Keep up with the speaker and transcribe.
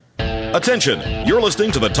Attention, you're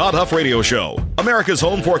listening to the Todd Huff Radio Show, America's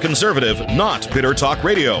home for conservative, not bitter talk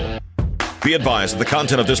radio. Be advised that the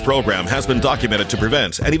content of this program has been documented to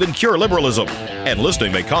prevent and even cure liberalism, and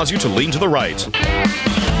listening may cause you to lean to the right.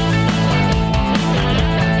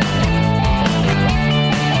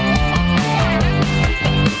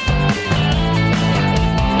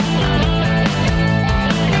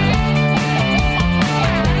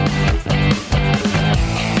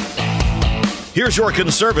 Here's your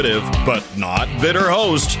conservative, but not bitter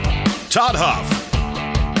host, Todd Huff.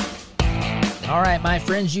 All right, my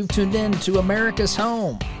friends, you've tuned in to America's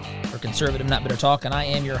home for conservative, not bitter talk, and I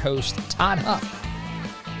am your host, Todd Huff.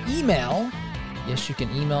 Email. Yes, you can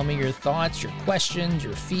email me your thoughts, your questions,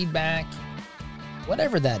 your feedback,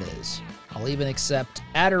 whatever that is. I'll even accept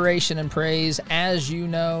adoration and praise. As you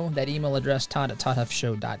know, that email address,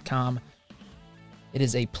 todd@toddhuffshow.com. It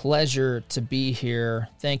is a pleasure to be here.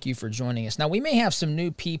 Thank you for joining us. Now, we may have some new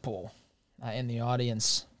people in the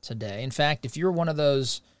audience today. In fact, if you're one of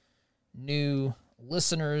those new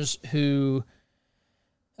listeners who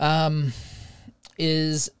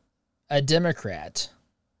is a Democrat,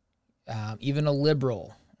 even a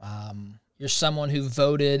liberal, you're someone who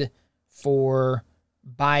voted for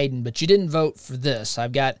Biden, but you didn't vote for this,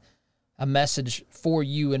 I've got a message for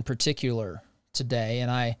you in particular today, and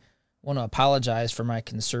I want to apologize for my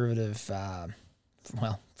conservative,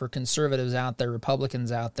 for conservatives out there,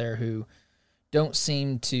 Republicans out there who don't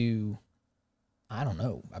seem to,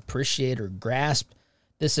 appreciate or grasp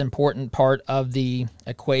this important part of the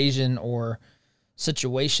equation or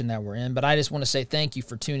situation that we're in. But I just want to say thank you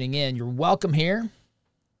for tuning in. You're welcome here.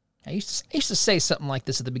 I used to say something like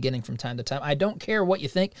this at the beginning from time to time. I don't care what you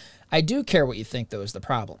think. I do care what you think, though, is the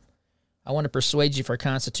problem. I want to persuade you for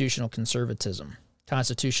constitutional conservatism,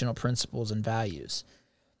 constitutional principles and values.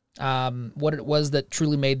 What it was that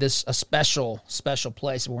truly made this a special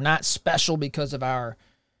place. We're not special because of our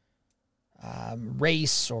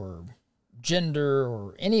race or gender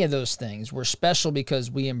or any of those things. We're special because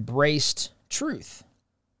we embraced truth.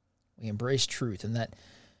 We embraced truth, and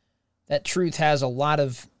that truth has a lot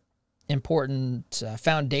of important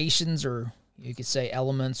foundations, or you could say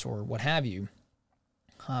elements, or what have you.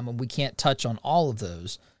 And we can't touch on all of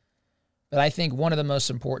those. But I think one of the most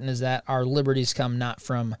important is that our liberties come not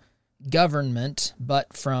from government,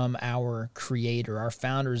 but from our Creator. Our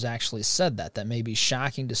founders actually said that. That may be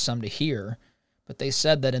shocking to some to hear, but they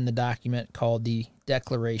said that in the document called the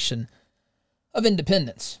Declaration of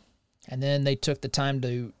Independence. And then they took the time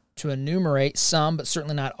to enumerate some, but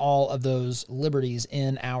certainly not all of those liberties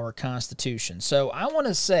in our Constitution. So I want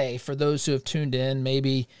to say, for those who have tuned in,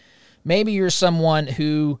 maybe you're someone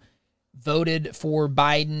who voted for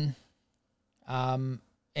Biden,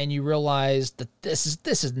 and you realize that this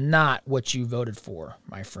is not what you voted for,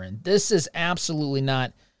 my friend. This is absolutely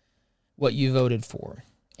not what you voted for.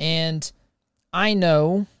 And I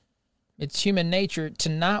know it's human nature to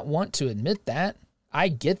not want to admit that. I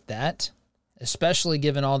get that, especially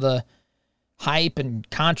given all the hype and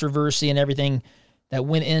controversy and everything that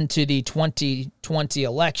went into the 2020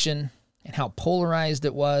 election and how polarized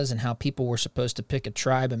it was and how people were supposed to pick a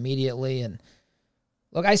tribe immediately. And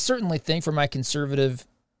look, I certainly think for my conservative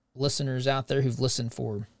listeners out there who've listened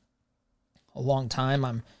for a long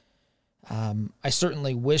time, I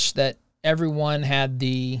certainly wish that everyone had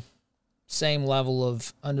the same level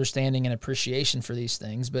of understanding and appreciation for these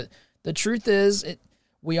things. But the truth is,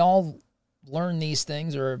 we all learn these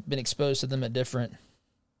things or have been exposed to them at different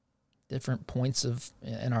points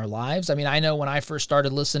in our lives. I mean, I know when I first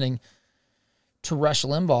started listening to Rush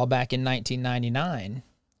Limbaugh back in 1999,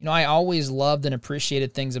 I always loved and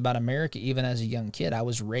appreciated things about America, even as a young kid. I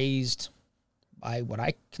was raised by what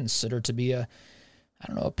I consider to be a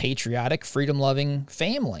patriotic, freedom-loving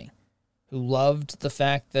family who loved the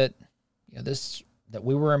fact that that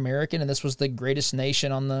we were American and this was the greatest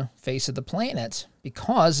nation on the face of the planet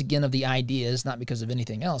because, again, of the ideas, not because of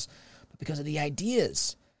anything else, but because of the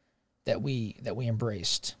ideas that we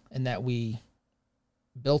embraced and that we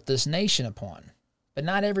built this nation upon. But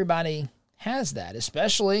not everybody has that,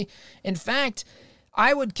 especially, in fact,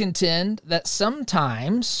 I would contend that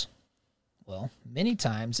sometimes, many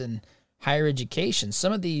times in higher education,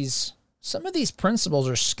 some of these principles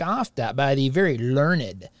are scoffed at by the very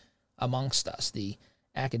learned amongst us, the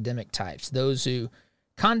academic types, those who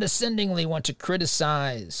condescendingly want to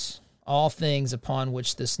criticize all things upon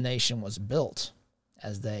which this nation was built.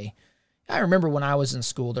 I remember when I was in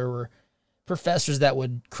school, there were professors that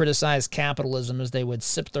would criticize capitalism as they would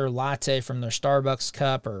sip their latte from their Starbucks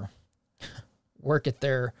cup or work at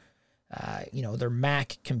their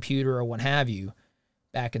Mac computer or what have you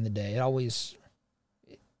back in the day.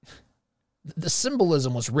 the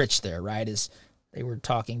symbolism was rich there, right? As they were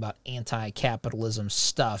talking about anti-capitalism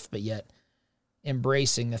stuff, but yet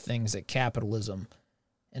embracing the things that capitalism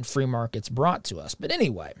and free markets brought to us. But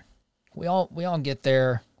anyway, we all get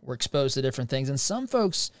there. We're exposed to different things, and some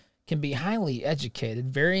folks can be highly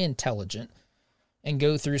educated, very intelligent, and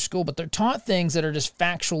go through school, but they're taught things that are just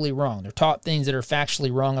factually wrong. They're taught things that are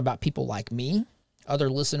factually wrong about people like me, other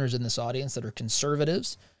listeners in this audience that are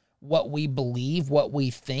conservatives, what we believe, what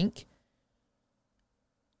we think,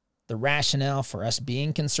 the rationale for us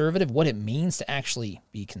being conservative, what it means to actually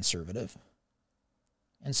be conservative.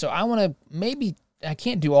 And so I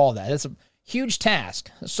can't do all that. It's a huge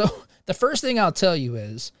task. So the first thing I'll tell you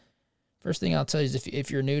is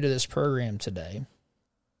if you're new to this program today,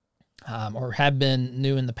 or have been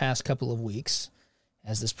new in the past couple of weeks,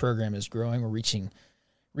 as this program is growing, we're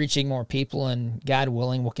reaching more people, and God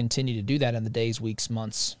willing, we'll continue to do that in the days, weeks,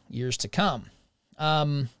 months, years to come.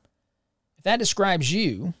 If that describes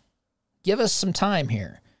you, give us some time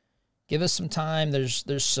here. Give us some time. There's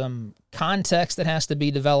some context that has to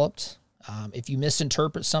be developed. If you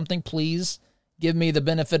misinterpret something, please give me the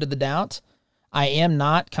benefit of the doubt. I am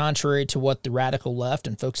not, contrary to what the radical left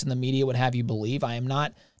and folks in the media would have you believe, I am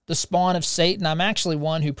not the spawn of Satan. I'm actually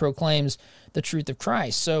one who proclaims the truth of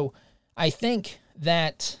Christ. So I think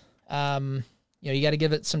that you got to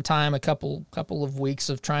give it some time, a couple of weeks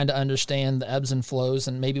of trying to understand the ebbs and flows,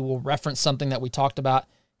 and maybe we'll reference something that we talked about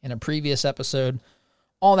in a previous episode.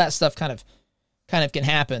 All that stuff kind of can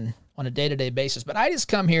happen on a day-to-day basis. But I just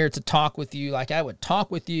come here to talk with you like I would talk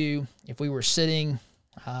with you if we were sitting,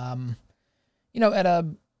 over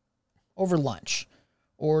lunch,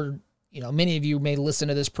 or many of you may listen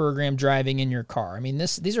to this program driving in your car. I mean,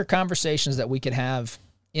 these are conversations that we could have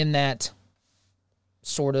in that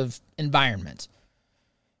sort of environment.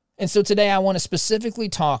 And so today I want to specifically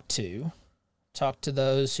talk to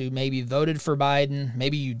those who maybe voted for Biden,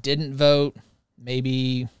 maybe you didn't vote,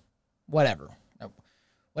 maybe whatever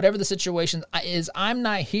the situation is. I'm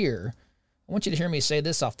not here. I want you to hear me say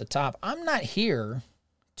this off the top. I'm not here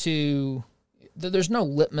there's no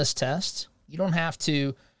litmus test. You don't have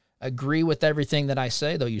to agree with everything that I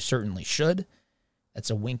say, though you certainly should. That's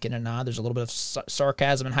a wink and a nod. There's a little bit of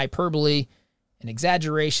sarcasm and hyperbole and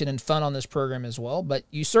exaggeration and fun on this program as well, but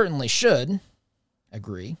you certainly should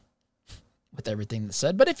agree with everything that's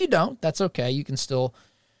said. But if you don't, that's okay. You can still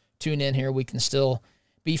tune in here. We can still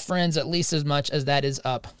be friends at least as much as that is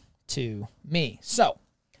up to me. So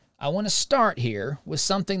I want to start here with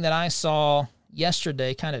something that I saw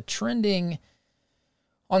yesterday kind of trending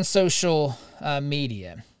on social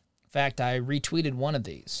media. In fact, I retweeted one of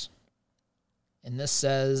these. And this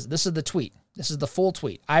is the tweet. This is the full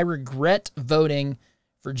tweet. I regret voting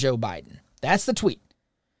for Joe Biden. That's the tweet.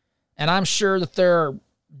 And I'm sure that there are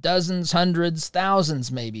dozens, hundreds,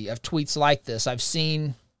 thousands maybe of tweets like this. I've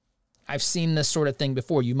seen this sort of thing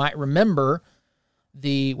before. You might remember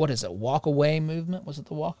the, walk away movement? Was it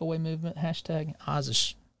the walk away movement hashtag? Oz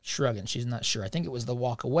is shrugging. She's not sure. I think it was the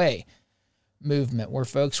walk away movement, where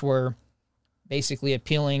folks were basically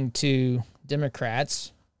appealing to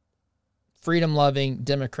Democrats, freedom-loving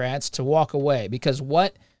Democrats, to walk away, because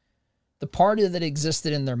what the party that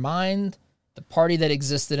existed in their mind, the party that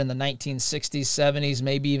existed in the 1960s, 70s,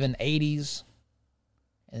 maybe even 80s,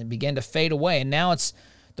 and it began to fade away, and now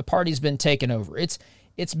the party's been taken over.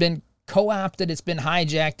 It's been co-opted, it's been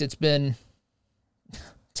hijacked, it's been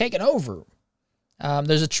taken over.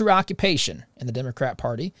 There's a true occupation in the Democrat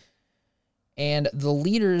Party, and the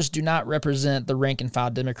leaders do not represent the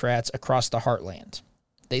rank-and-file Democrats across the heartland.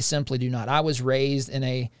 They simply do not. I was raised in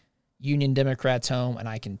a Union Democrats home, and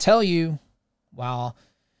I can tell you, while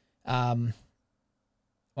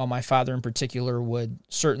my father in particular would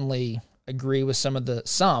certainly agree with some of the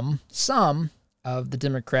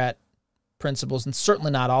Democrat principles, and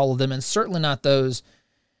certainly not all of them, and certainly not those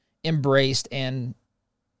embraced and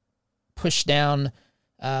pushed down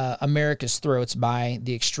America's throats by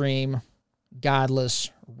the extreme, godless,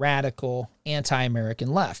 radical,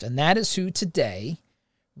 anti-American left. And that is who today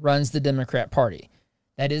runs the Democrat Party.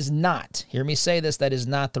 That is not, hear me say this, that is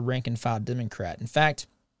not the rank-and-file Democrat. In fact,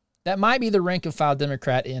 that might be the rank-and-file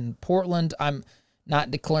Democrat in Portland. I'm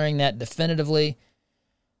not declaring that definitively.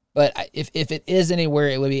 But if it is anywhere,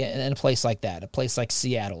 it would be in a place like that, a place like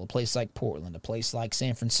Seattle, a place like Portland, a place like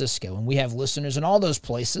San Francisco. And we have listeners in all those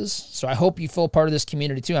places. So I hope you feel part of this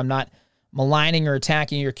community too. I'm not maligning or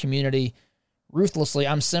attacking your community ruthlessly.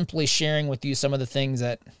 I'm simply sharing with you some of the things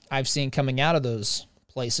that I've seen coming out of those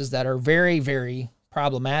places that are very, very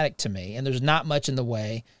problematic to me. And there's not much in the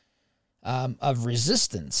way of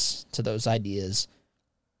resistance to those ideas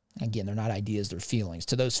Again, they're not ideas, they're feelings.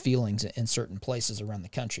 To those feelings in certain places around the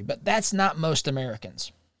country. But that's not most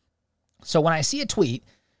Americans. So when I see a tweet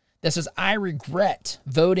that says, I regret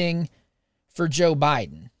voting for Joe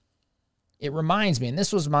Biden, it reminds me, and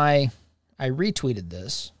this was I retweeted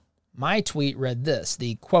this. My tweet read this,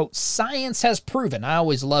 the quote, science has proven. I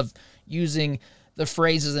always love using the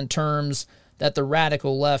phrases and terms that the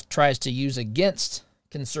radical left tries to use against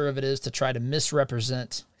conservatives to try to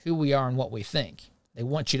misrepresent who we are and what we think. They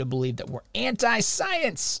want you to believe that we're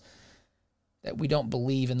anti-science, that we don't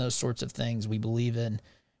believe in those sorts of things. We believe in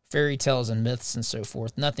fairy tales and myths and so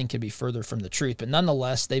forth. Nothing could be further from the truth. But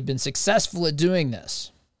nonetheless, they've been successful at doing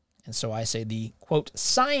this. And so I say the, quote,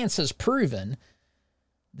 science has proven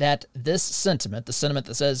that this sentiment, the sentiment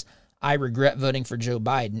that says, I regret voting for Joe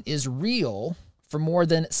Biden, is real for more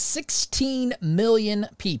than 16 million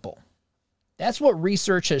people. That's what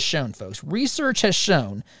research has shown, folks. Research has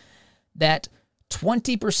shown that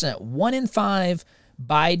 20%, 1 in 5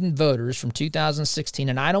 Biden voters from 2016,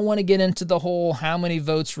 and I don't want to get into the whole how many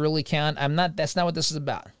votes really count. That's not what this is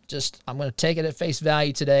about. I'm going to take it at face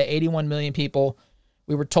value today. 81 million people,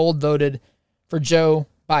 we were told, voted for Joe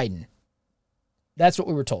Biden. That's what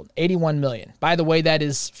we were told. 81 million. By the way, that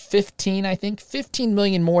is 15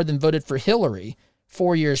 million more than voted for Hillary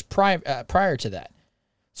 4 years prior to that.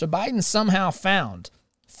 So Biden somehow found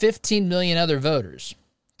 15 million other voters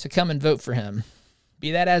to come and vote for him.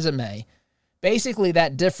 Be that as it may, basically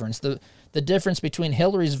that difference, the difference between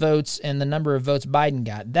Hillary's votes and the number of votes Biden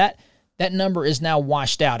got, that number is now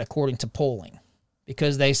washed out according to polling,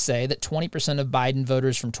 because they say that 20% of Biden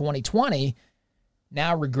voters from 2020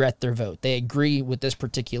 now regret their vote. They agree with this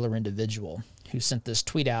particular individual who sent this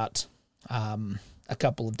tweet out a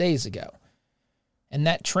couple of days ago. And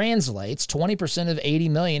that translates, 20% of 80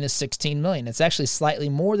 million is 16 million. It's actually slightly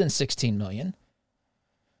more than 16 million.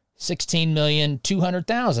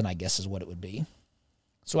 16,200,000, I guess is what it would be.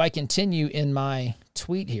 So I continue in my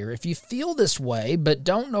tweet here. If you feel this way but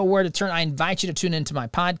don't know where to turn, I invite you to tune into my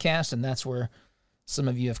podcast, and that's where some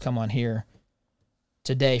of you have come on here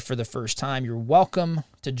today for the first time. You're welcome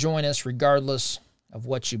to join us regardless of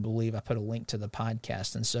what you believe. I put a link to the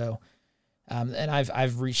podcast. And so, and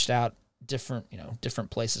I've reached out different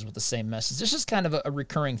places with the same message. This is kind of a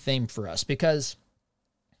recurring theme for us, because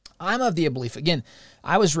I'm of the belief, again,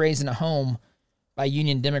 I was raised in a home by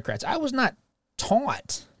Union Democrats. I was not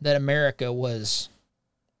taught that America was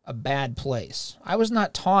a bad place. I was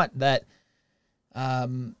not taught that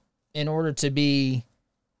in order to be,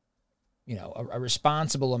 a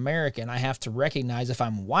responsible American, I have to recognize if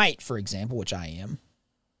I'm white, for example, which I am.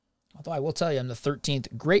 Although I will tell you, I'm the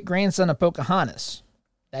 13th great-grandson of Pocahontas.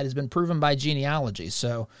 That has been proven by genealogy.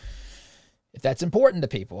 So if that's important to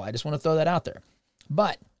people, I just want to throw that out there.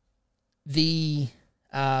 But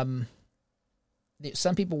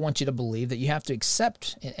some people want you to believe that you have to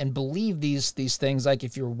accept and believe these things, like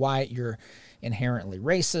if you're white, you're inherently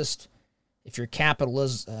racist. If you're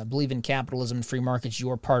believe in capitalism and free markets,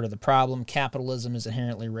 you're part of the problem. Capitalism is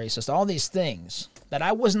inherently racist. All these things that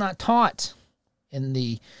I was not taught in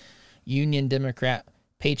the Union Democrat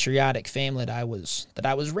patriotic family that I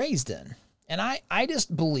was raised in. And I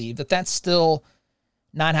just believe that that's still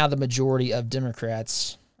not how the majority of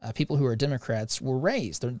Democrats, people who are Democrats, were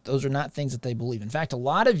raised. Those are not things that they believe. In fact, a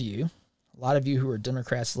lot of you who are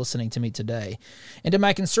Democrats listening to me today, and to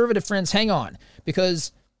my conservative friends, hang on,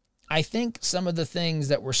 because I think some of the things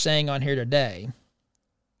that we're saying on here today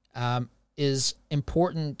is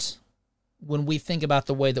important when we think about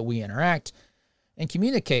the way that we interact and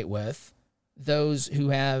communicate with those who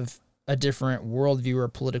have a different worldview or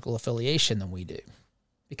political affiliation than we do.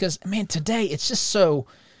 Because, man, today it's just so,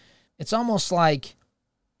 it's almost like,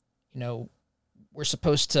 we're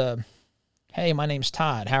supposed to, hey, my name's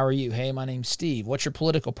Todd. How are you? Hey, my name's Steve. What's your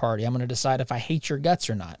political party? I'm going to decide if I hate your guts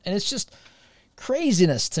or not. And it's just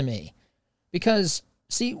craziness to me, because,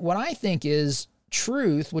 see, what I think is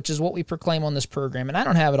truth, which is what we proclaim on this program, and I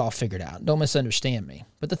don't have it all figured out. Don't misunderstand me.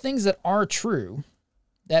 But the things that are true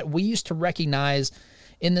that we used to recognize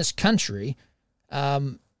in this country,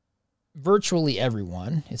 virtually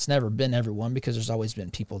everyone, it's never been everyone, because there's always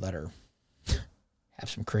been people that have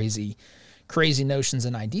some crazy notions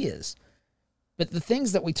and ideas. But the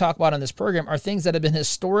things that we talk about on this program are things that have been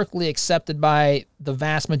historically accepted by the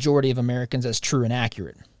vast majority of Americans as true and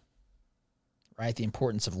accurate, right? The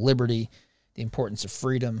importance of liberty, the importance of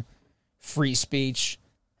freedom, free speech.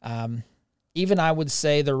 Even I would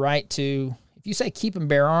say the right to, if you say keep and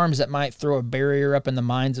bear arms, that might throw a barrier up in the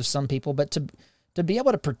minds of some people, but to be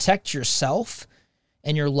able to protect yourself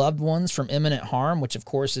and your loved ones from imminent harm, which of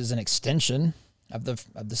course is an extension of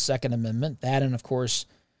the Second Amendment, that, and of course,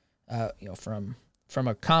 from from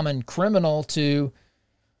a common criminal to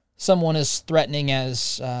someone as threatening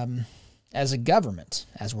as a government,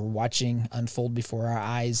 as we're watching unfold before our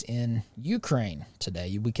eyes in Ukraine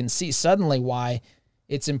today. We can see suddenly why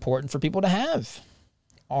it's important for people to have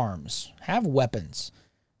arms, have weapons,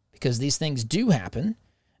 because these things do happen.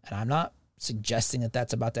 And I'm not suggesting that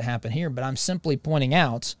that's about to happen here, but I'm simply pointing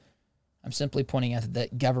out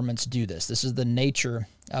that governments do this. This is the nature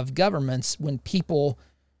of governments when people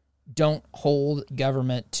don't hold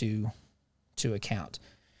government to account.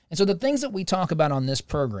 And so the things that we talk about on this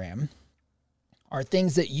program are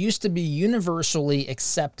things that used to be universally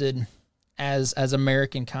accepted as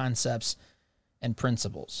American concepts and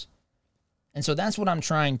principles. And so that's what I'm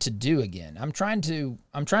trying to do again. I'm trying to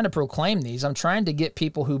proclaim these. I'm trying to get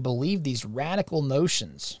people who believe these radical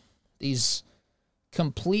notions, these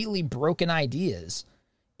completely broken ideas,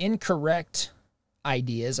 incorrect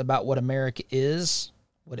ideas about what America is,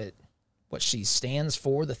 what she stands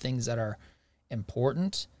for, the things that are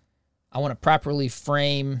important. I want to properly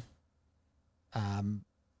frame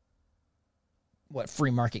what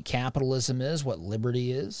free market capitalism is, what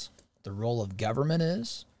liberty is, the role of government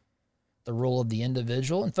is, the role of the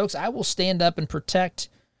individual. And folks, I will stand up and protect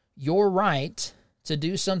your right to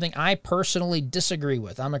do something I personally disagree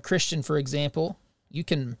with. I'm a Christian, for example.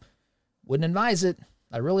 Wouldn't advise it.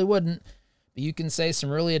 I really wouldn't. But you can say some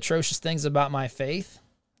really atrocious things about my faith.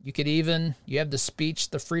 You have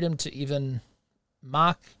the freedom to even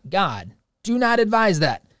mock God. Do not advise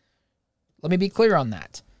that. Let me be clear on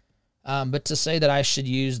that. But to say that I should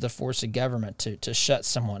use the force of government to shut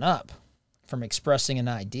someone up from expressing an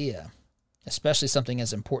idea, especially something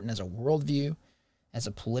as important as a worldview, as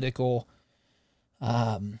a political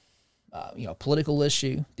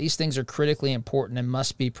issue, these things are critically important and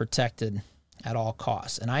must be protected at all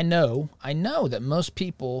costs. And I know that most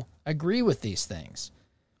people agree with these things.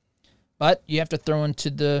 But you have to throw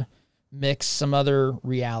into the mix some other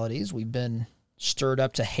realities. We've been stirred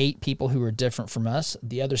up to hate people who are different from us.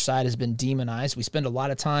 The other side has been demonized. We spend a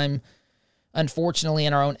lot of time, unfortunately,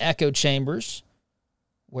 in our own echo chambers,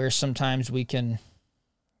 where sometimes we can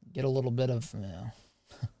get a little bit of,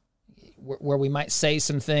 where we might say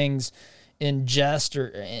some things in jest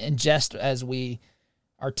as we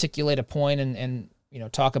articulate a point and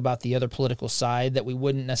talk about the other political side that we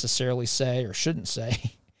wouldn't necessarily say or shouldn't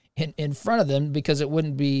say in front of them, because it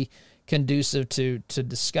wouldn't be conducive to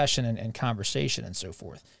discussion and conversation and so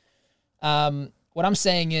forth. What I'm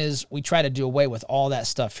saying is we try to do away with all that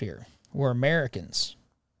stuff here. We're Americans,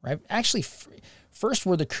 right? Actually, first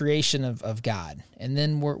we're the creation of God, and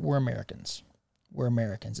then we're Americans. We're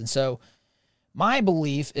Americans. And so my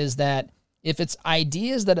belief is that if it's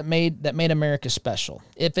ideas that made America special,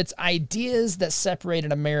 if it's ideas that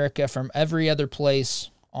separated America from every other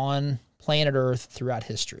place on planet Earth throughout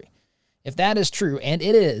history, if that is true, and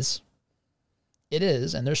it is,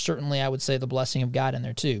 and there's certainly, I would say, the blessing of God in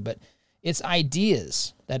there too, but it's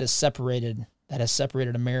ideas that has separated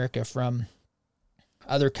America from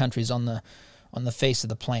other countries on the face of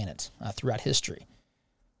the planet throughout history.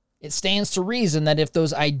 It stands to reason that if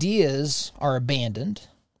those ideas are abandoned,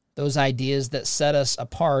 those ideas that set us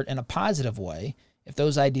apart in a positive way, if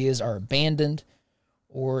those ideas are abandoned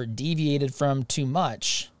or deviated from too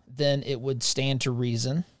much, then it would stand to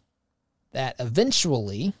reason that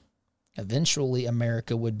eventually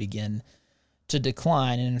America would begin to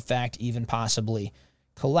decline and, in fact, even possibly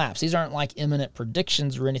collapse. These aren't like imminent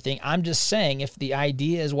predictions or anything. I'm just saying if the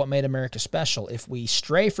idea is what made America special, if we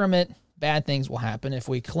stray from it, bad things will happen. If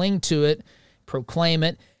we cling to it, proclaim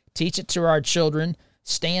it, teach it to our children,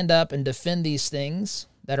 stand up and defend these things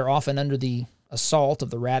that are often under the assault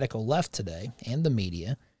of the radical left today and the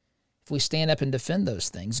media, if we stand up and defend those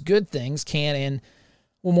things, good things can and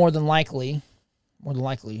will more than likely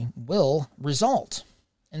will result.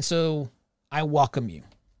 And so I welcome you.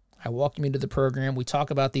 I welcome you to the program. We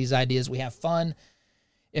talk about these ideas. We have fun.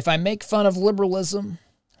 If I make fun of liberalism,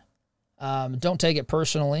 don't take it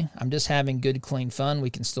personally. I'm just having good, clean fun.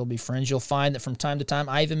 We can still be friends. You'll find that from time to time,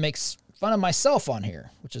 I even make fun of myself on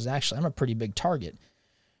here, which is actually, I'm a pretty big target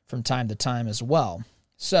from time to time as well.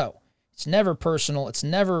 So it's never personal. It's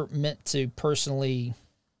never meant to personally,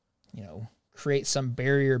 create some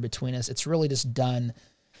barrier between us. It's really just done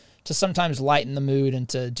to sometimes lighten the mood and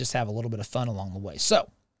to just have a little bit of fun along the way.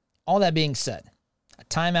 So all that being said, a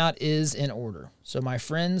timeout is in order. So my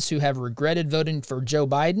friends who have regretted voting for Joe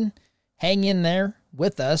Biden, hang in there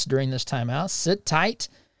with us during this timeout. Sit tight.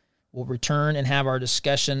 We'll return and have our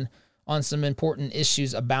discussion on some important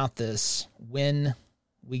issues about this when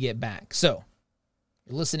we get back. So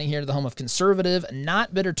you're listening here to the home of conservative,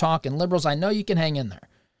 not bitter talk and liberals. I know you can hang in there.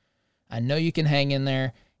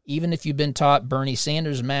 Even if you've been taught Bernie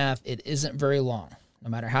Sanders math, it isn't very long. No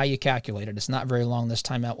matter how you calculate it, it's not very long. This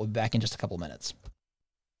time out, we'll be back in just a couple of minutes.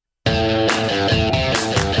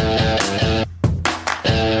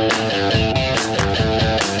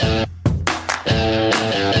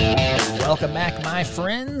 Welcome back, my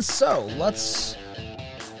friends. So let's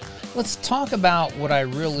talk about what I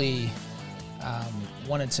really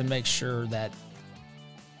wanted to make sure that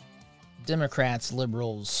Democrats,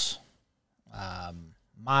 liberals,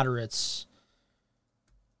 moderates,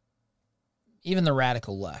 even the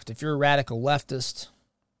radical left. If you're a radical leftist,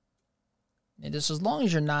 just as long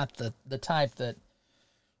as you're not the type that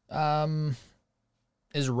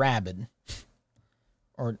is rabid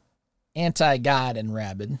or anti-God and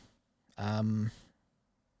rabid,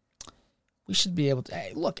 we should be able to.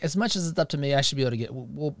 Hey, look, as much as it's up to me, I should be able to get.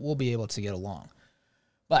 We'll be able to get along.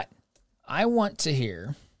 But I want to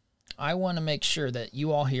make sure that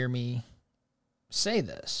you all hear me say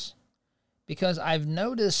this, because I've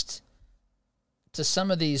noticed to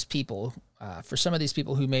some of these people, for some of these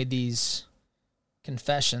people who made these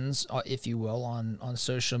confessions, if you will, on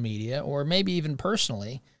social media, or maybe even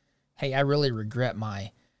personally, hey, I really regret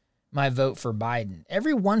my vote for Biden.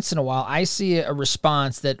 Every once in a while, I see a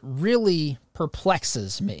response that really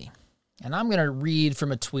perplexes me. And I'm going to read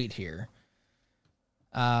from a tweet here.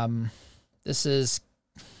 This is,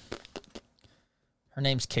 her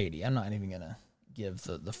name's Katie. I'm not even going to give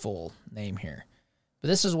the full name here. But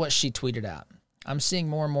this is what she tweeted out. I'm seeing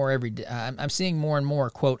more and more every day. I'm seeing more and more,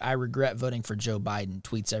 quote, I regret voting for Joe Biden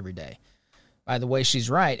tweets every day. By the way, she's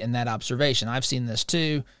right in that observation. I've seen this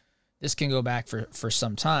too. This can go back for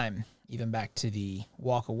some time, even back to the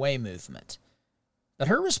walk away movement. But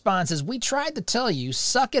her response is, we tried to tell you,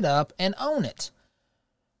 suck it up and own it.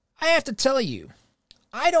 I have to tell you,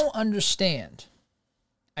 I don't understand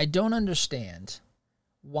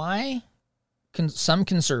why some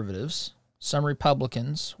conservatives, some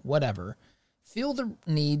Republicans, whatever, feel the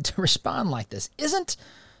need to respond like this. Isn't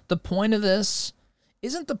the point of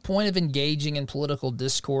engaging in political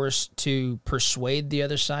discourse to persuade the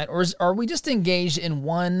other side? Or are we just engaged in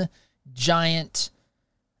one giant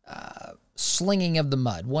slinging of the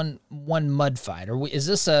mud, one mud fight? Or is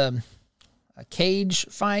this a cage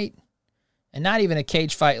fight? And not even a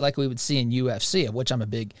cage fight like we would see in UFC, of which I'm a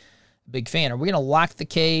big fan. Are we going to lock the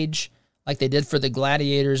cage like they did for the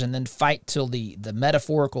gladiators and then fight till the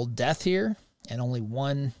metaphorical death here and only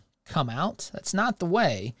one come out? That's not the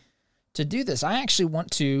way to do this. I actually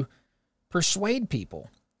want to persuade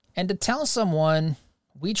people and to tell someone,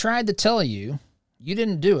 we tried to tell you, you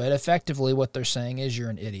didn't do it. Effectively, what they're saying is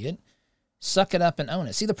you're an idiot. Suck it up and own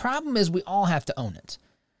it. See, the problem is we all have to own it.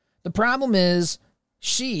 The problem is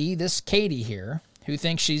this Katie here, who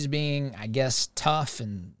thinks she's being, I guess, tough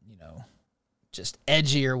and, just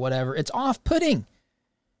edgy or whatever. It's off-putting.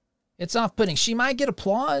 It's off-putting. She might get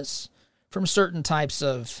applause from certain types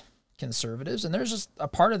of conservatives, and there's just a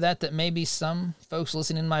part of that maybe some folks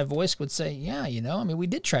listening to my voice would say, yeah, we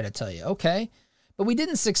did try to tell you, okay, but we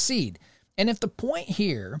didn't succeed. And if the point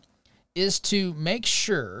here is to make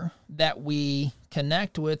sure that we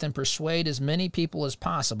connect with and persuade as many people as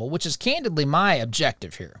possible, which is candidly my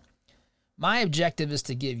objective here. My objective is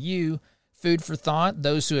to give you food for thought.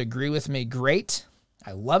 Those who agree with me, great.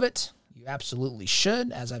 I love it. You absolutely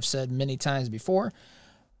should, as I've said many times before.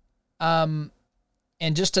 And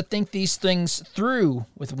just to think these things through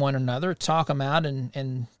with one another, talk them out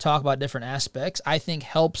and talk about different aspects, I think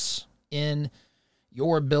helps in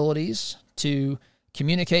your abilities to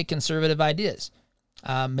communicate conservative ideas.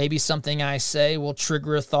 Maybe something I say will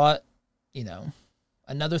trigger a thought,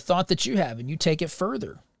 another thought that you have, and you take it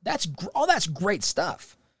further. That's great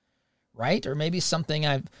stuff, right? Or maybe something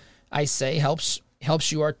I say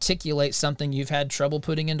helps you articulate something you've had trouble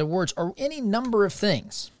putting into words, or any number of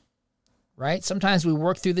things, right? Sometimes we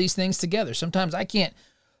work through these things together. Sometimes I can't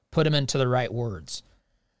put them into the right words,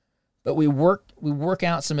 but we work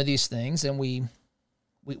out some of these things, and we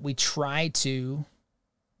try to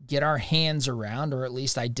get our hands around, or at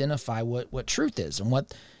least identify what truth is and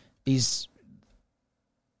what these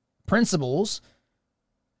principles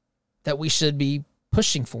that we should be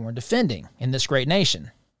pushing for and defending in this great nation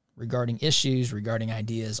regarding issues, regarding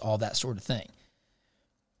ideas, all that sort of thing.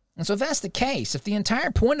 And so if that's the case, if the entire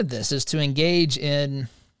point of this is to engage in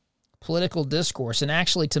political discourse and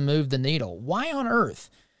actually to move the needle, why on earth?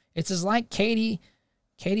 It's as like Katie's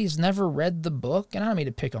never read the book, and I don't mean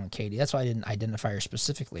to pick on Katie. That's why I didn't identify her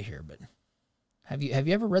specifically here. But have you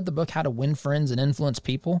ever read the book How to Win Friends and Influence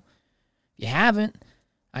People? If you haven't,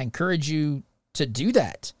 I encourage you to do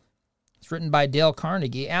that. It's written by Dale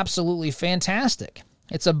Carnegie. Absolutely fantastic.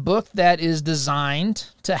 It's a book that is designed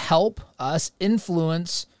to help us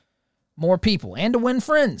influence more people and to win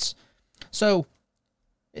friends. So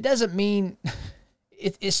it doesn't mean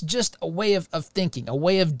it's just a way of thinking, a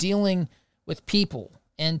way of dealing with people,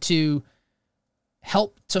 and to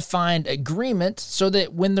help to find agreement so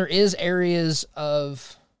that when there is areas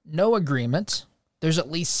of no agreement, there's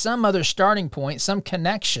at least some other starting point, some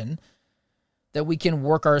connection that we can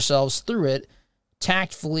work ourselves through it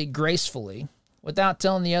tactfully, gracefully, without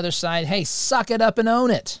telling the other side, hey, suck it up and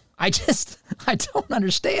own it. I don't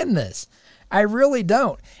understand this. I really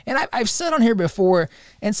don't. And I've said on here before,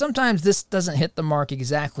 and sometimes this doesn't hit the mark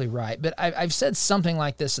exactly right, but I've said something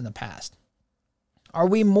like this in the past. Are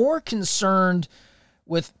we more concerned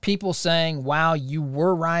with people saying, wow, you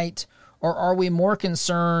were right? Or are we more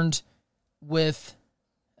concerned with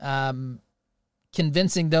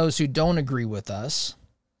convincing those who don't agree with us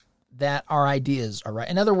that our ideas are right?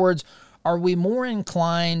 In other words, are we more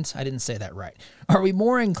inclined, I didn't say that right, are we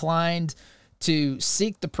more inclined to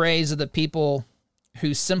seek the praise of the people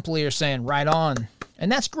who simply are saying, right on?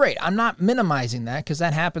 And that's great. I'm not minimizing that, because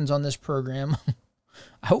that happens on this program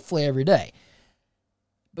hopefully every day.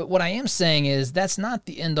 But what I am saying is that's not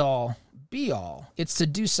the end-all, be-all. It's to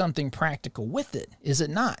do something practical with it, is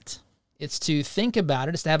it not? It's to think about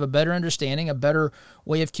it. It's to have a better understanding, a better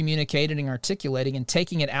way of communicating and articulating, and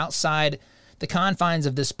taking it outside the confines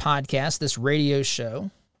of this podcast, this radio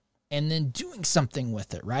show, and then doing something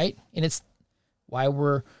with it, right? And it's why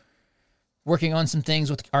we're working on some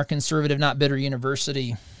things with our Conservative Not Bitter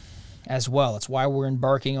University as well. It's why we're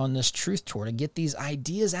embarking on this truth tour, to get these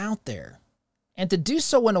ideas out there, and to do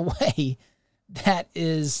so in a way that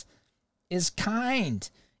is kind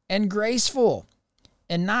and graceful,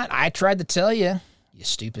 and not, I tried to tell you, you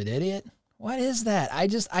stupid idiot. What is that?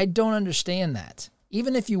 I don't understand that.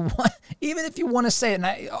 Even if you want to say it,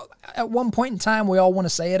 and at one point in time, we all want to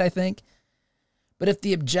say it, I think. But if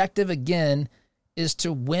the objective, again, is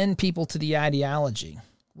to win people to the ideology,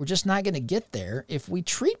 we're just not going to get there if we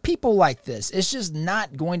treat people like this. It's just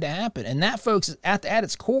not going to happen. And that, folks, at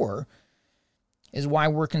its core, is why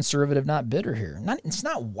we're conservative, not bitter here. It's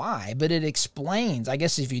not why, but it explains. I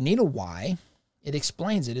guess if you need a why, it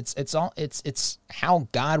explains it. It's how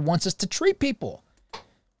God wants us to treat people.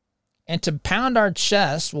 And to pound our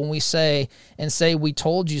chest when we say we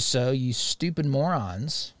told you so, you stupid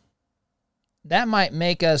morons, that might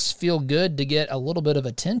make us feel good to get a little bit of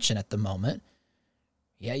attention at the moment.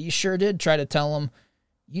 Yeah, you sure did try to tell them.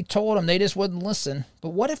 You told them, they just wouldn't listen. But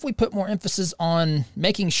what if we put more emphasis on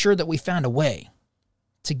making sure that we found a way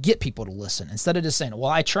to get people to listen, instead of just saying,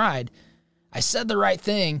 well, I tried. I said the right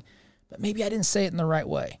thing, but maybe I didn't say it in the right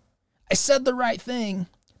way. I said the right thing,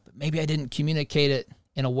 but maybe I didn't communicate it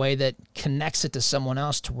in a way that connects it to someone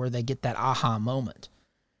else to where they get that aha moment.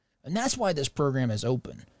 And that's why this program is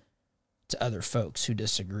open to other folks who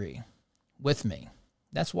disagree with me.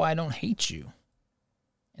 That's why I don't hate you.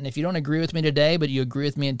 And if you don't agree with me today, but you agree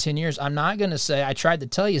with me in 10 years, I'm not going to say, I tried to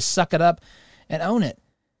tell you, suck it up and own it.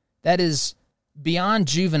 That is beyond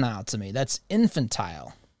juvenile to me. That's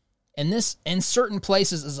infantile. And this, in certain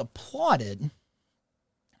places, is applauded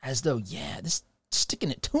as though, yeah, this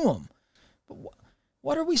sticking it to them. But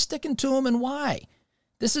what are we sticking to them, and why?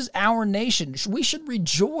 This is our nation. We should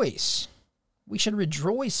rejoice. We should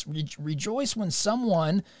rejoice when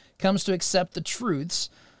someone comes to accept the truths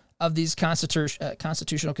of these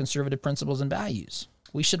constitutional conservative principles and values.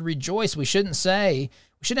 We should rejoice. We shouldn't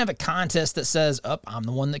have a contest that says, I'm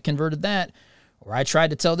the one that converted that, or I tried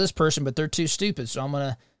to tell this person, but they're too stupid, so I'm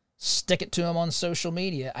going to stick it to them on social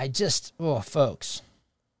media. Folks.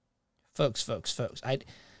 I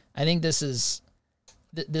think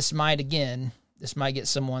this might get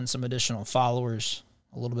someone some additional followers,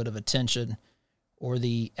 a little bit of attention, or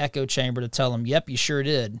the echo chamber to tell them, yep, you sure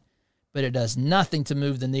did. But it does nothing to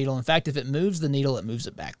move the needle. In fact, if it moves the needle, it moves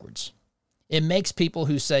it backwards. It makes people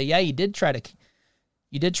who say, yeah, you did try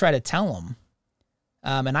to tell them,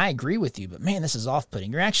 and I agree with you, but man, this is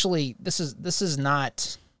off-putting. This is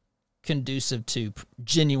not conducive to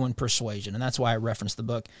genuine persuasion, and that's why I referenced the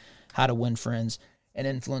book, How to Win Friends and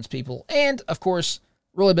Influence People, and of course,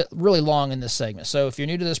 really long in this segment. So if you're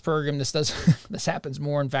new to this program, this happens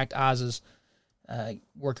more. In fact, Oz is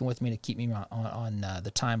working with me to keep me on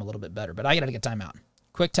the time a little bit better. But I got to take a time out.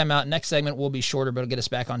 Quick time out. Next segment will be shorter, but it'll get us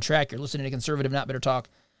back on track. You're listening to Conservative Not Bitter Talk.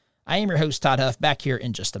 I am your host, Todd Huff, back here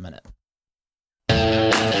in just a minute.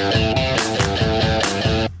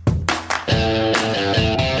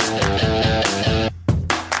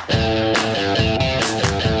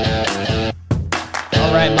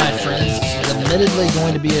 All right, my friends, this is admittedly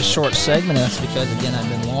going to be a short segment. That's because, again, I've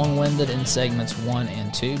been long-winded in segments 1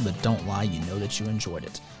 and 2, but don't lie, you know that you enjoyed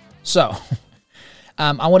it. So,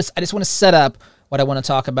 I just want to set up what I want to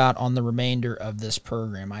talk about on the remainder of this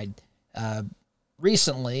program. I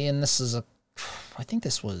recently, and I think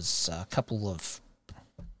this was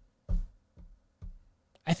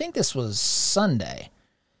Sunday.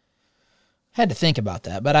 Had to think about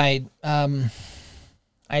that, but I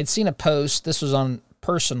had seen a post. This was on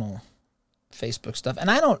personal Facebook stuff,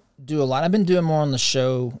 and I don't do a lot. I've been doing more on the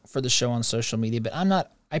show on social media, but I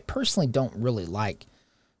personally don't really like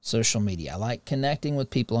social media. I like connecting with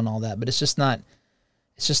people and all that, but it's just not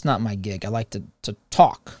my gig. I like to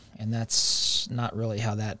talk, and that's not really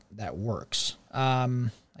how that works. I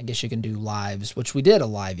guess you can do lives, which we did a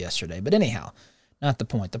live yesterday, but anyhow, not the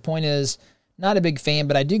point. The point is, not a big fan,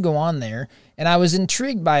 but I do go on there, and I was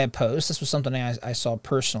intrigued by a post. This was something I saw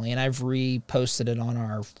personally, and I've reposted it on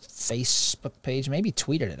our Facebook page, maybe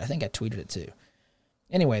tweeted it. I think I tweeted it too.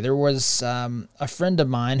 Anyway, there was a friend of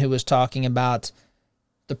mine who was talking about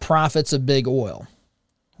the profits of big oil,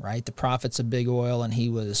 right? The profits of big oil, and he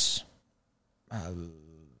was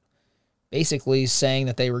basically saying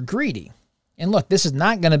that they were greedy. And look, this is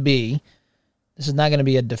not going to be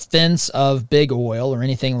a defense of big oil or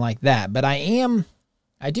anything like that, but I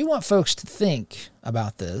do want folks to think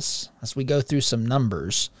about this as we go through some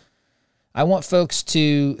numbers. I want folks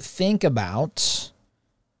to think about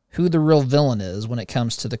who the real villain is when it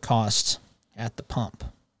comes to the cost at the pump.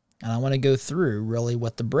 And I want to go through really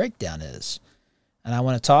what the breakdown is. And I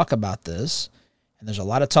want to talk about this. And there's a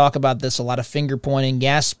lot of talk about this, a lot of finger pointing.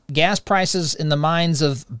 Gas prices in the minds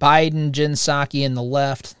of Biden, Jen Psaki, and the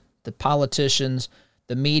left, the politicians,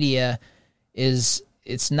 the media, it's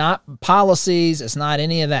not policies, it's not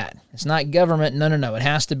any of that. It's not government. No. It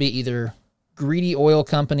has to be either greedy oil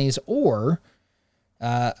companies or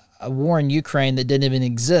a war in Ukraine that didn't even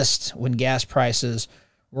exist when gas prices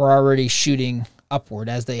were already shooting upward,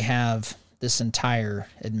 as they have this entire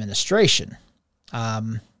administration.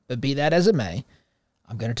 But be that as it may,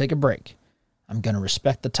 I'm going to take a break. I'm going to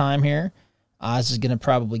respect the time here. Oz is going to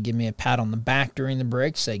probably give me a pat on the back during the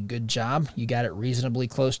break, say, good job. You got it reasonably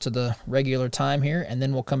close to the regular time here, and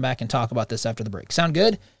then we'll come back and talk about this after the break. Sound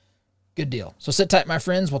good? Good deal. So sit tight, my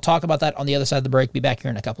friends. We'll talk about that on the other side of the break. Be back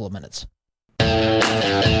here in a couple of minutes.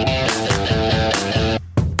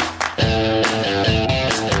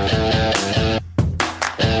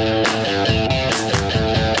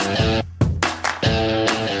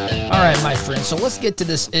 All right, my friends, so let's get to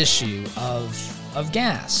this issue of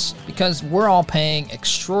gas, because we're all paying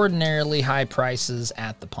extraordinarily high prices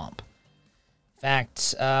at the pump. In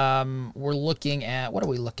fact, we're looking at, what are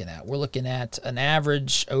we looking at? We're looking at an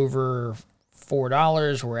average over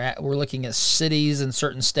 $4. We're looking at cities in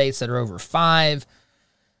certain states that are over $5.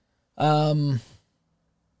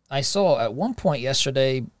 I saw at one point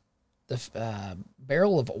yesterday the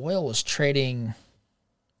barrel of oil was trading,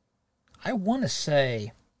 I want to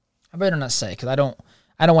say, I better not say because I don't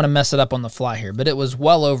want to mess it up on the fly here, but it was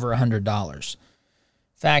well over $100. In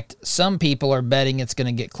fact, some people are betting it's going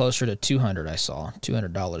to get closer to $200. I saw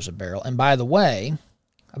 $200 a barrel. And by the way,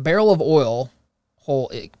 a barrel of oil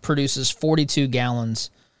it produces 42 gallons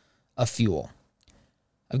of fuel,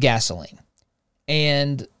 of gasoline.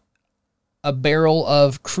 And a barrel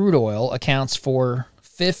of crude oil accounts for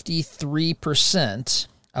 53%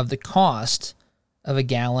 of the cost of a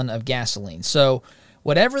gallon of gasoline. So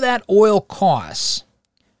whatever that oil costs,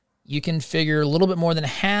 you can figure a little bit more than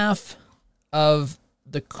half of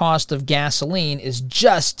the cost of gasoline is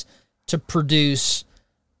just to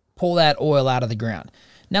pull that oil out of the ground.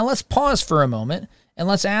 Now let's pause for a moment and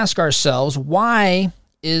let's ask ourselves, why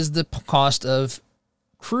is the cost of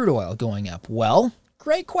crude oil going up? Well,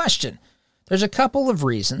 great question. There's a couple of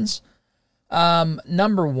reasons.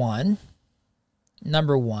 Number one,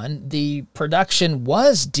 the production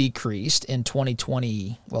was decreased in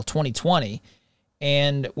 2020,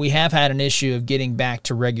 and we have had an issue of getting back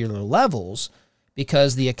to regular levels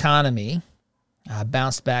because the economy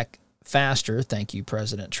bounced back faster, thank you,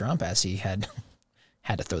 President Trump, as he had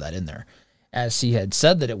to throw that in there, as he had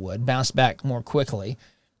said that it would, bounce back more quickly.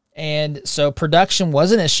 And so production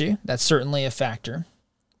was an issue. That's certainly a factor.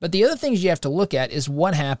 But the other things you have to look at is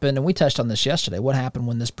what happened, and we touched on this yesterday, what happened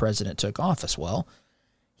when this president took office. Well,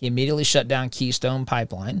 he immediately shut down Keystone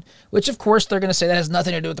Pipeline, which, of course, they're going to say that has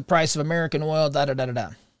nothing to do with the price of American oil, da-da-da-da-da.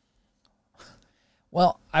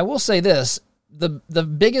 Well, I will say this. The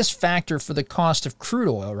biggest factor for the cost of crude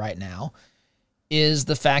oil right now is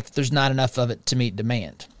the fact that there's not enough of it to meet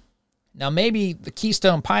demand. Now, maybe the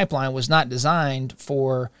Keystone Pipeline was not designed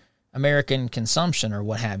for American consumption or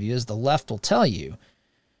what have you, as the left will tell you.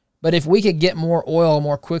 But if we could get more oil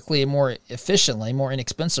more quickly and more efficiently, more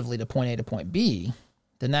inexpensively to point A to point B,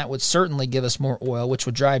 then that would certainly give us more oil, which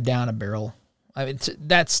would drive down a barrel. I mean,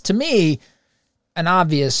 that's, to me, an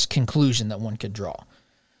obvious conclusion that one could draw.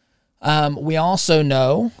 We also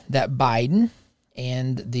know that Biden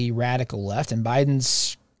and the radical left, and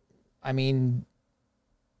Biden's,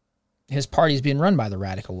 his party is being run by the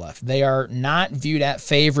radical left. They are not viewed at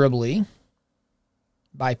favorably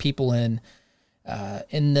by people in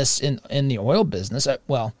the oil business.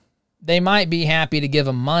 Well, they might be happy to give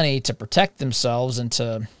them money to protect themselves and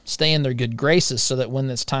to stay in their good graces so that when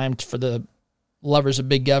it's time for the lovers of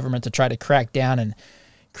big government to try to crack down and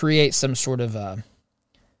create some sort of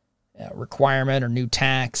requirement or new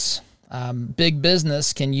tax, big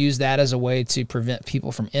business can use that as a way to prevent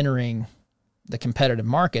people from entering the competitive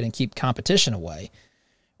market and keep competition away,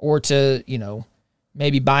 or to,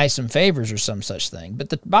 maybe buy some favors or some such thing. But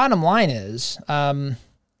the bottom line is,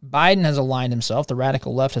 Biden has aligned himself, the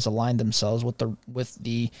radical left has aligned themselves with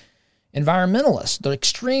the environmentalists, the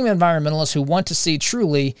extreme environmentalists who want to see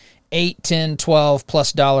truly $8, $10,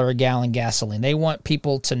 $12+ a gallon gasoline. They want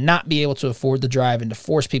people to not be able to afford to drive and to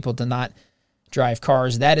force people to not drive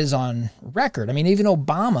cars. That is on record. Even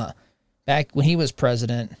Obama, back when he was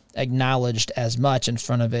president, acknowledged as much in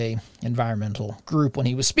front of a environmental group when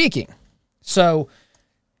he was speaking. So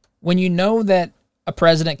when you know that a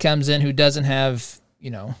president comes in who doesn't have,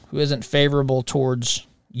 who isn't favorable towards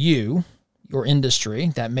your industry,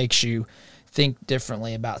 that makes you think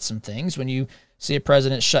differently about some things. When you see a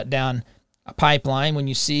president shut down a pipeline, when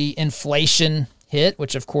you see inflation hit,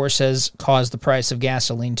 which of course has caused the price of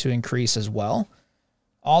gasoline to increase as well,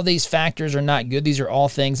 all these factors are not good. These are all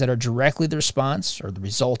things that are directly the response or the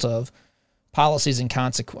result of policies and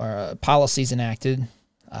policies enacted,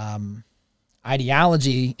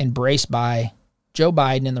 ideology embraced by Joe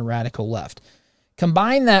Biden and the radical left.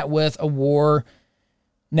 Combine that with a war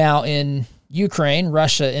now in Ukraine,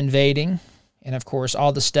 Russia invading, and of course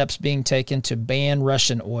all the steps being taken to ban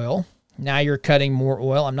Russian oil. Now you're cutting more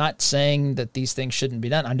oil. I'm not saying that these things shouldn't be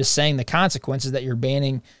done. I'm just saying the consequences that you're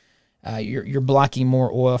banning, you're blocking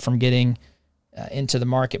more oil from getting into the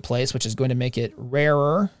marketplace, which is going to make it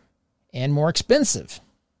rarer and more expensive.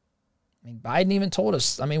 Biden even told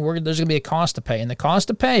us, there's going to be a cost to pay, and the cost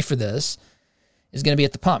to pay for this is going to be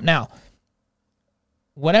at the pump. Now,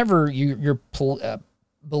 whatever your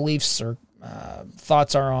beliefs or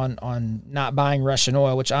thoughts are on not buying Russian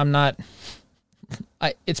oil, which I'm not,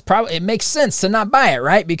 it makes sense to not buy it,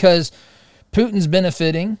 right? Because Putin's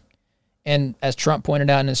benefiting, and as Trump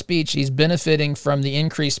pointed out in his speech, he's benefiting from the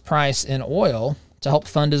increased price in oil to help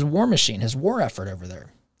fund his war machine, his war effort over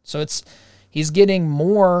there. So he's getting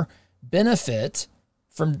more benefit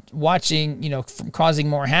from from causing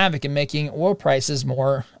more havoc and making oil prices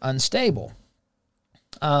more unstable.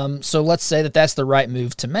 So let's say that that's the right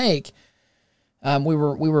move to make. We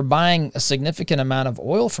were buying a significant amount of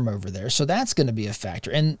oil from over there, so that's going to be a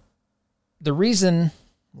factor. And the reason,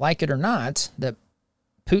 like it or not, that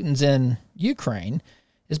Putin's in Ukraine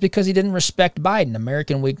is because he didn't respect Biden.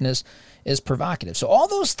 American weakness is provocative. So all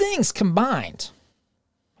those things combined,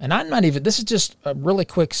 and this is just a really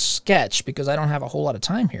quick sketch because I don't have a whole lot of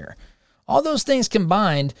time here. All those things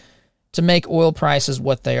combined to make oil prices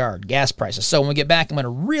what they are, gas prices. So when we get back, I'm going to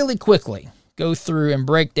really quickly go through and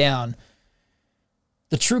break down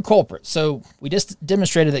the true culprit. So we just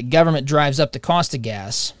demonstrated that government drives up the cost of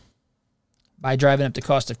gas by driving up the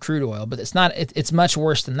cost of crude oil, but it's much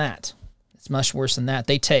worse than that. It's much worse than that.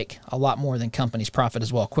 They take a lot more than companies profit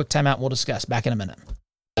as well. Quick timeout, we'll discuss. Back in a minute.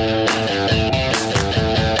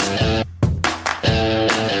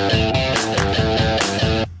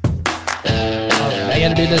 I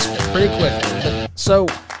got to do this pretty quickly. So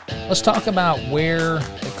let's talk about why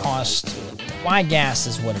gas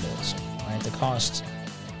is what it is, right? The cost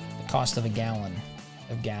of a gallon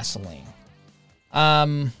of gasoline.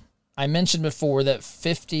 I mentioned before that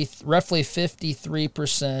roughly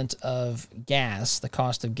 53% of gas, the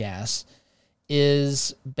cost of gas,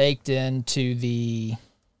 is baked into the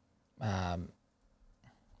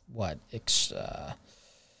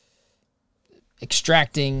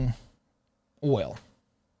extracting oil,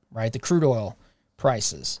 right? The crude oil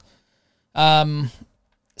prices.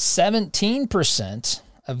 17%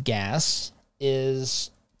 of gas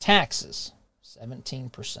is taxes.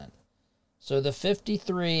 17%. So the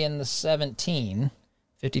 53 and the 17,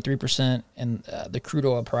 53% in the crude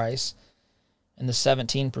oil price, and the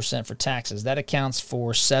 17% for taxes, that accounts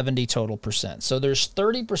for 70 total percent. So there's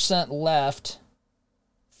 30% left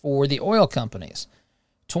for the oil companies.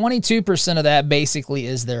 22% of that basically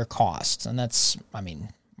is their costs, and that's,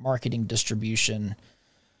 marketing, distribution,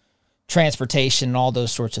 transportation, and all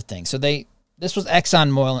those sorts of things. So this was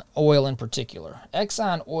Exxon Oil in particular.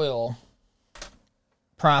 Exxon Oil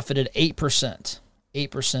profited 8%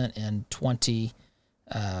 in 2020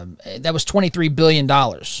 That was $23 billion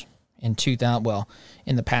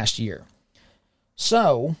in the past year.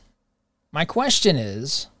 So my question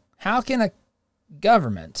is, how can a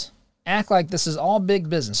government act like this is all big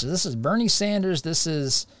business? This is Bernie Sanders. This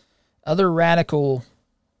is other radical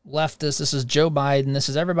leftists. This is Joe Biden. This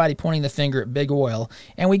is everybody pointing the finger at big oil.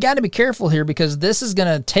 And we got to be careful here because this is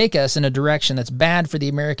going to take us in a direction that's bad for the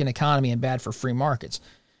American economy and bad for free markets.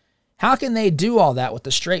 How can they do all that with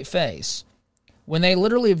a straight face when they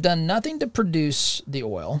literally have done nothing to produce the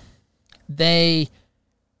oil? They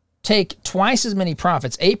take twice as many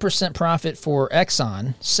profits, 8% profit for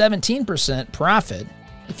Exxon, 17% profit,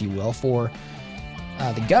 if you will, for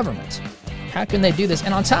the government. How can they do this?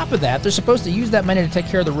 And on top of that, they're supposed to use that money to take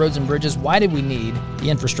care of the roads and bridges. Why did we need the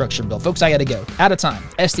infrastructure bill? Folks, I got to go. Out of time.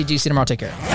 SDG. See you tomorrow. Take care.